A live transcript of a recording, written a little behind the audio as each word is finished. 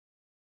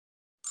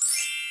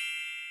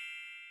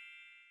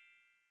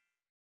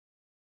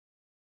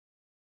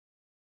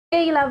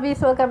Hey lovies,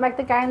 welcome back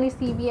to Karenliz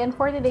TV, and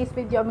for today's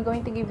video, I'm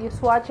going to give you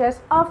swatches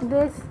of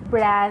this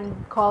brand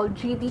called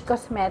GT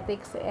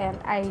Cosmetics,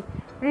 and I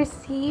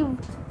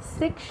received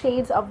 6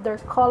 shades of their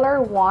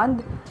color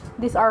wand.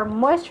 These are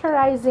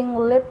moisturizing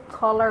lip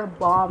color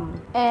balm,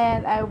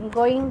 and I'm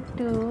going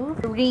to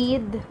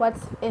read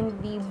what's in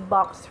the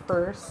box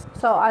first.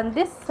 So on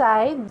this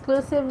side,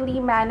 exclusively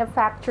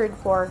manufactured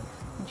for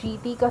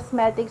GT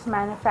Cosmetics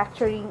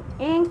Manufacturing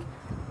Inc.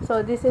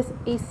 So this is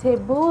a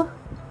Cebu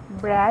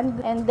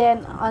brand, and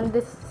then on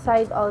this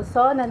side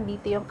also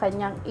nandito yung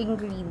kanyang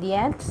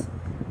ingredients,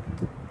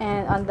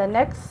 and on the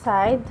next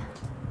side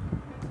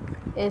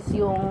is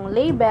yung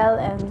label,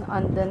 and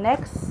on the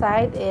next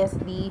side is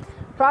the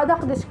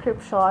product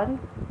description.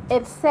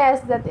 It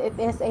says that it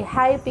is a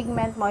high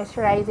pigment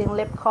moisturizing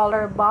lip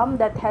color balm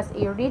that has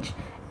a rich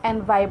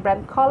and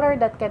vibrant color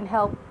that can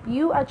help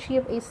you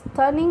achieve a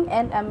stunning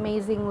and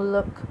amazing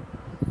look.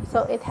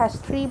 So it has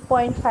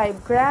 3.5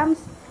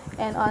 grams,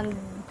 and on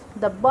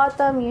the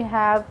bottom you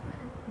have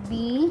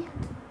the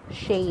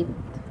shade.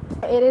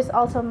 It is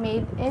also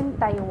made in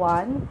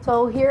Taiwan.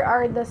 So here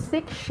are the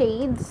 6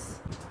 shades.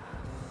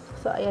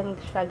 So ayan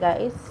siya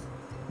guys.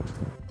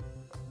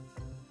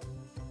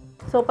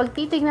 So pag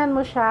titignan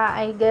mo siya,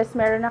 I guess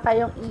meron na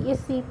kayong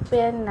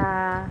iisipin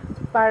na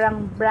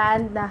parang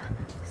brand na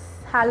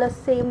halos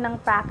same ng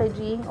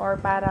packaging or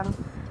parang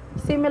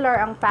similar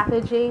ang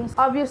packaging.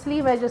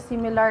 Obviously medyo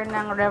similar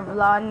ng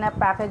Revlon na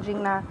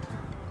packaging na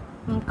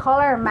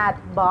color matte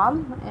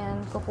balm,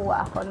 and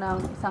kukuha ako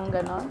ng isang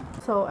ganon.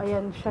 So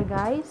ayan siya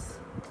guys.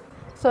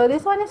 So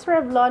this one is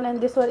Revlon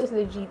and this one is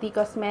the GT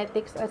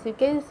Cosmetics. As you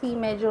can see,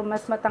 medyo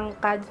mas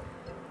matangkad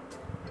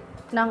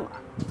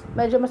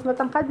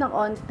ng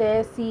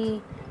onte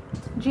si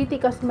GT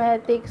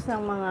Cosmetics,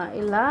 ng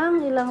mga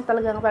ilang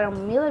talagang parang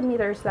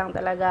millimeters lang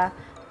talaga.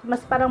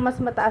 Mas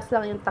mataas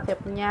lang yung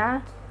takip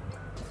niya.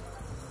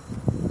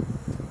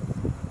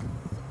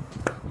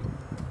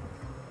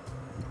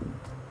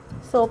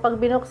 So,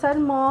 pag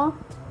binuksan mo,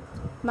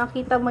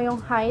 makita mo yung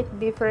height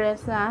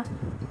difference na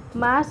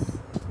mas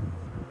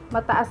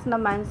mataas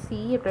naman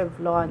si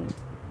Revlon.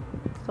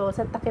 So,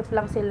 sa takip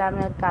lang sila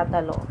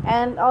nagkatalo.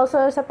 And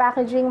also, sa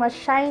packaging, mas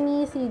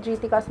shiny si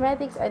GT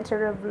Cosmetics, and si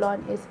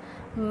Revlon is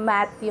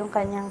matte yung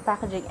kanyang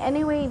packaging.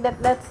 Anyway,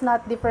 let's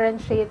not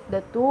differentiate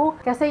the two.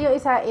 Kasi yung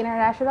isa,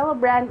 international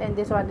brand, and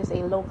this one is a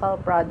local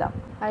product.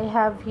 I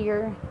have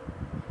here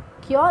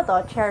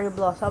Kyoto Cherry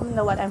Blossom,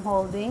 the one I'm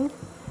holding.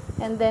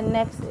 And then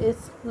next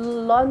is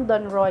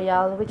London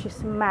Royal, which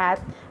is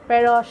matte,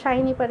 pero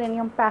shiny pa rin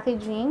yung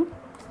packaging.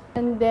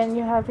 And then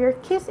you have your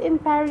Kiss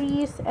in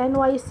Paris,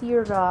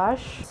 NYC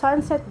Rush,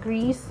 Sunset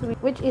Grease,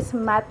 which is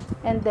matte,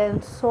 and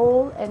then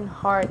Soul and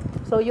Heart.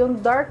 So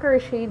yung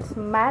darker shades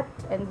matte,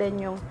 and then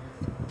yung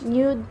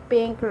nude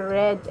pink,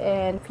 red,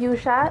 and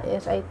fuchsia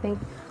is I think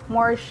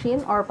more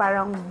sheen or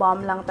parang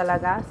balm lang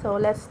talaga.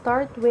 So let's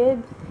start with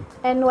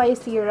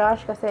NYC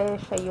Rush kasi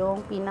siya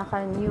yung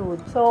pinaka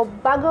nude. So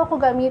bago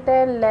ko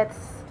gamitin, let's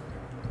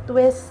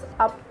twist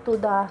up to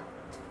the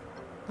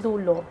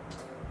dulo.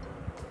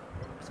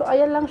 So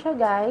ayan lang siya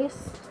guys.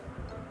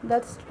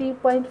 That's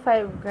 3.5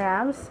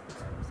 grams.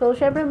 So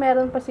syempre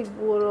meron pa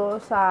siguro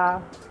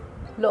sa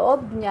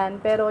loob niyan,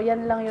 pero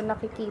yan lang yung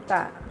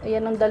nakikita.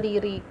 Ayan ang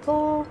daliri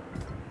ko.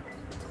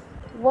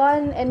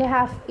 1.5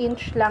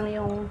 inch lang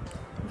yung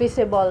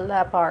visible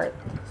na part.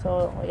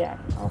 So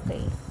ayan,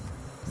 okay.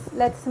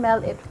 Let's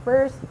smell it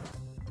first.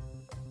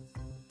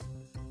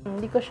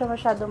 Hindi ko siya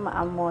masyado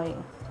maamoy.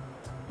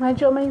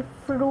 Medyo may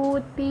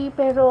fruity,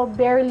 pero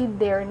barely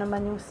there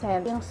naman yung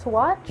scent. Yung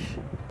swatch,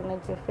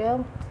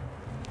 nag-film.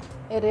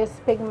 It is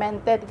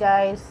pigmented,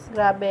 guys.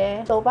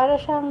 Grabe. So,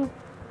 para siyang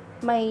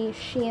may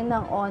sheen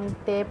ng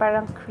onte.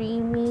 Parang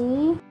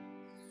creamy.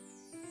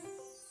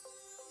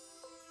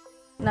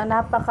 Na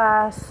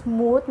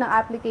napaka-smooth ng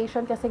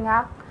application kasi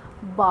nga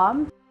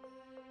balm.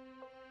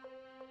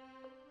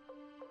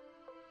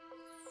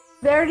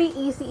 Very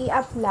easy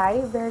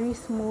i-apply, very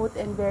smooth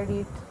and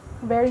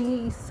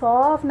very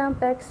soft ng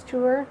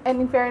texture,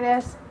 and in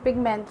fairness,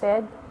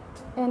 pigmented.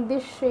 And this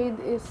shade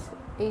is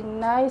a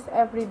nice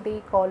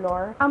everyday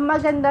color. Ang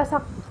maganda sa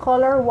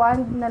color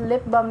wand na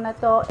lip balm na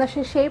to,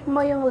 nasi-shape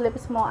mo yung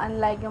lips mo,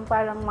 unlike yung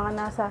parang mga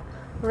nasa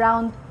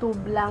round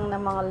tube lang na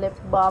mga lip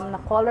balm, na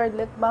colored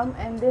lip balm.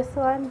 And this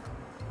one,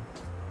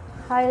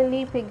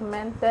 highly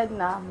pigmented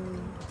na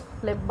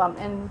lip balm,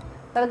 and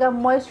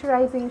talagang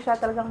moisturizing siya,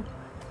 talagang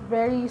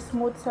very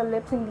smooth sa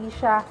lips, hindi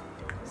siya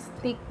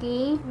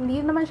sticky.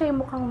 Hindi naman siya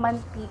yung mukhang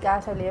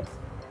mantika sa lips.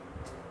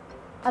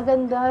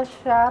 Maganda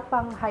siya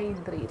pang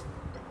hydrate.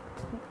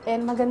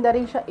 And maganda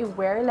rin siya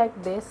i-wear like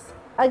this.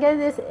 Again,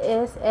 this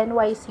is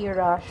NYC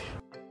Rush.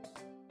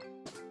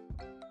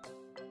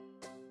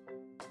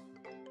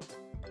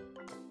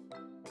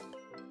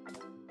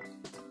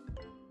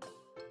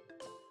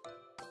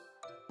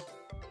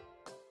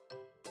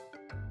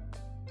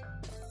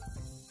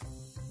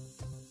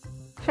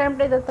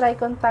 Siyempre, try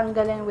kong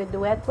tanggalin with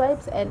wet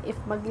wipes, and if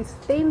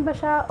mag-stain ba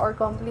siya or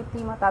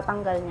completely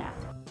matatanggal niya.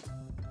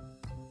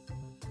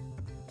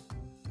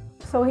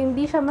 So,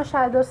 hindi siya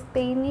masyado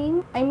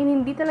staining. I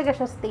mean, hindi talaga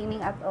siya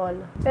staining at all.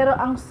 Pero,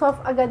 ang soft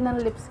agad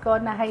ng lips ko,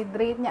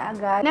 na-hydrate niya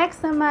agad.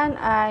 Next naman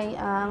ay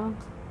ang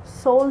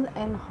Soul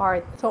and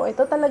Heart. So,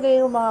 ito talaga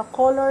yung mga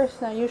colors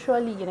na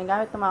usually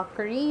ginagamit ng mga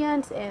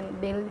Koreans and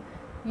they'll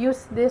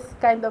use this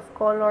kind of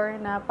color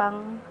na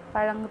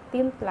parang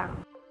tint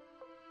lang.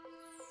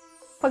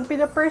 Pag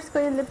pinapurse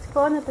ko yung lips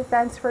ko,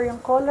 natatransfer yung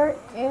color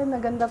and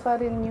naganda pa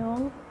rin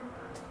yung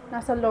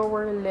nasa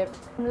lower lip.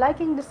 I'm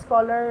liking this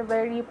color.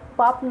 Very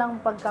pop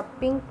ng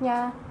pagka-pink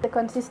niya. The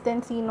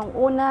consistency nung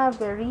una,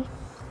 very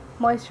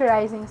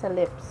moisturizing sa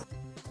lips.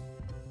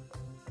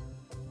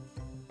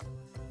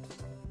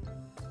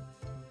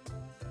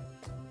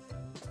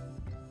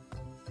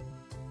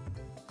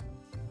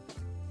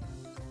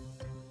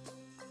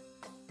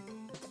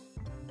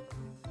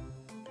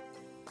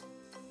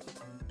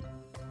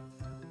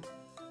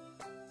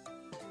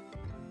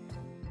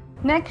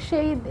 Next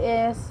shade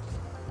is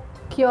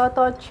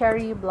Kyoto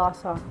Cherry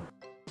Blossom.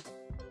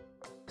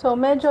 So,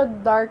 medyo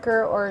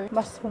darker or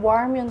mas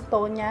warm yung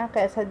tone niya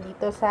kaysa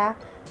dito sa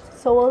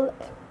Soul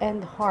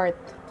and Heart.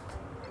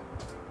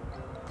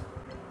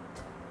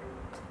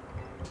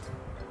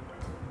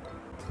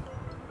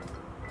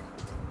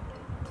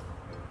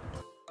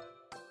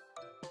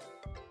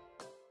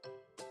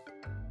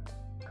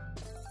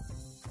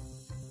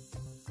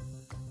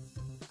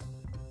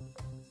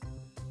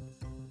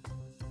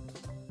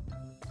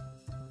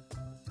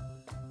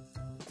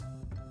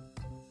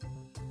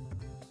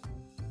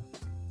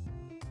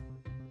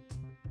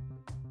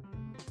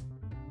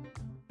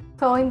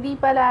 So, hindi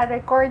pala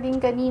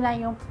recording kanina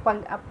yung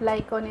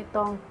pag-apply ko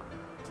nitong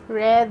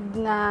red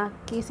na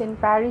Kiss in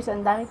Paris.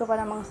 Ang dami ko pa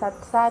namang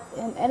sat-sat.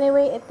 And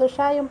anyway, ito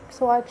siya yung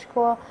swatch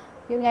ko.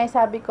 Yun nga yung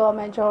sabi ko,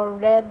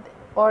 medyo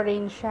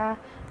red-orange siya.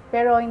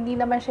 Pero hindi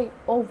naman siya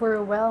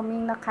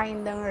overwhelming na kind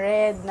ng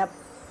red. Na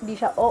hindi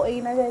siya OA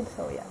na red.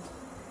 So, yeah.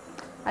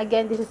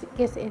 Again, this is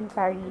Kiss in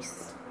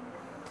Paris.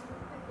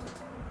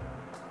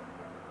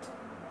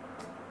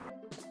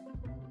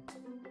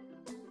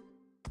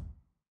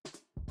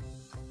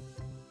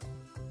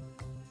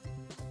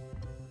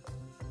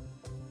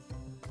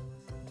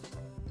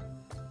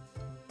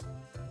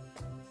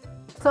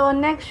 So,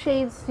 next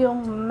shades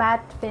yung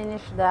matte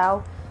finish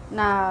daw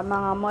na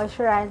mga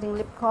moisturizing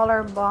lip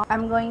color balm.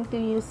 I'm going to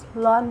use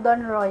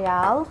London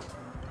Royal.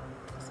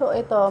 So,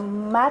 ito,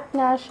 matte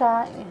nga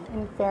siya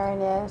in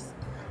fairness.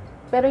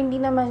 Pero hindi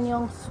naman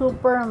yung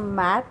super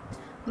matte.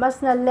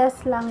 Mas na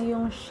less lang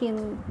yung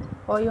sheen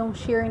o yung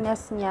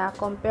sheerness niya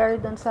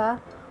compared dun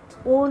sa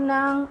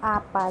unang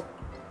apat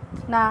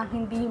na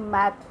hindi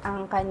matte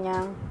ang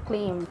kanyang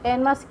claim.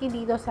 And maski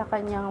dito sa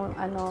kanyang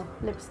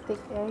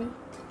lipstick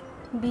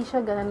hindi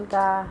siya ganun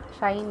ka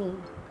shiny.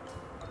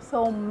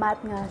 So,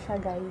 matte nga siya,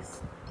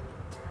 guys.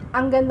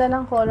 Ang ganda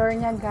ng color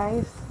niya,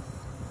 guys.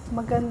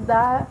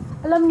 Maganda.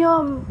 Alam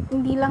nyo,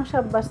 hindi lang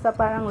siya basta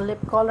parang lip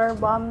color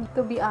balm,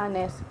 to be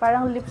honest.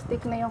 Parang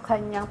lipstick na yung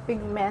kanyang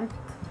pigment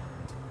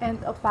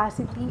and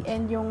opacity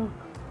and yung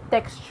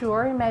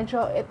texture.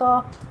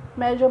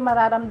 Medyo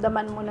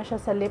mararamdaman mo na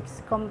siya sa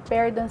lips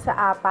compared dun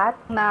sa apat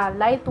na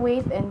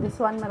lightweight and this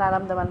one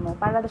mararamdaman mo.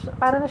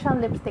 Para na siyang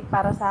lipstick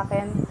para sa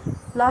akin.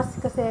 Plus,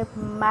 kasi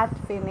matte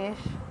finish.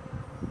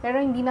 Pero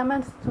hindi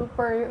naman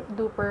super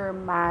duper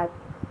matte.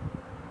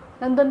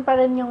 Nandun pa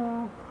rin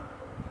yung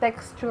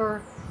texture,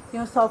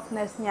 yung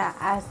softness niya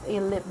as a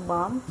lip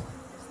balm.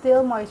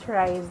 Still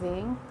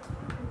moisturizing.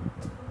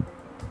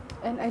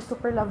 And I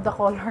super love the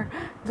color.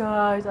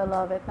 Guys, I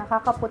love it.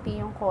 Nakakaputi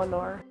yung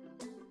color.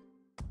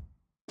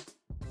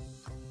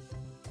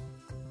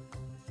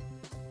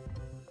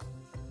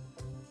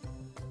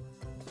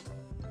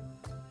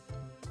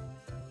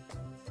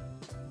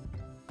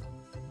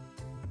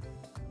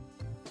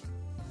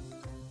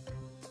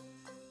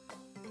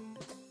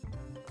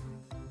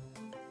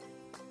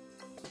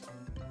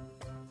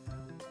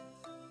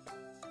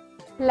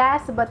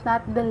 Last but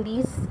not the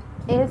least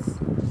is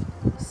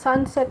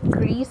Sunset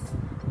Crease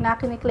na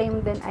kiniklaim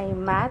din ay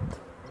matte.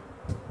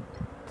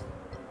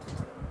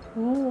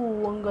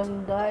 Ooh, ang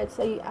ganda. It's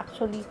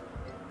actually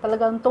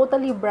talagang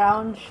totally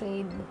brown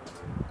shade.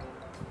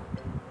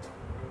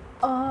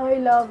 Oh,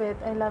 I love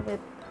it. I love it.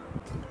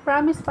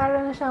 Promise,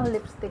 para na siyang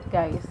lipstick,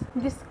 guys.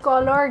 This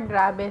color,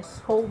 grabe.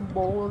 So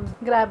bold.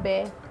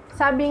 Grabe.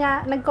 Sabi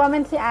nga,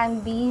 nag-comment si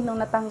Andy nung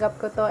natanggap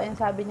ko to and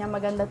sabi niya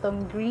maganda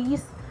tong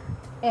grease.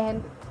 And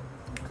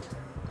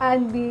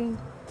Andy,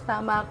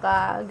 tama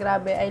ka.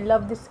 Grabe. I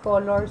love this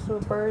color.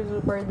 Super,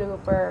 super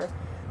duper.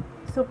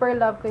 Super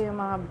love ko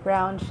yung mga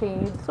brown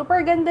shade.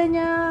 Super ganda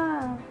niya.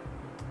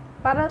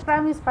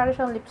 Promise, para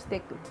siyang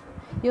lipstick.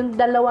 Yung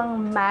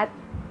dalawang matte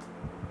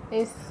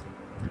is,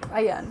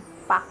 ayan,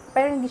 pack.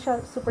 Pero hindi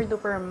siya super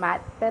duper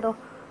matte. Pero,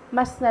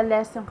 mas na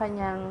less yung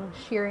kanyang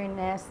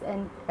sheerness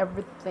and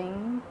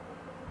everything.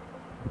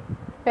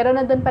 Pero,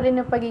 nandun pa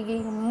rin yung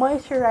pagiging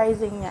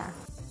moisturizing niya.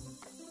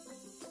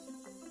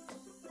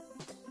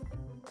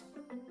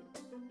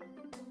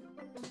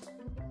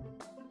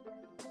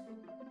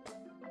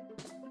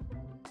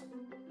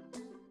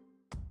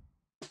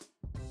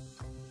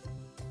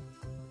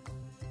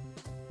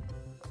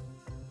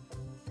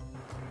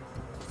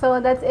 So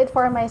that's it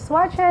for my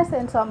swatches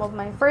and some of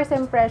my first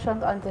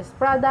impressions on this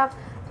product.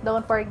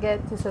 Don't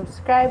forget to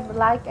subscribe,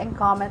 like, and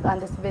comment on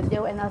this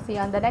video, and I'll see you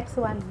on the next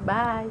one.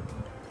 Bye!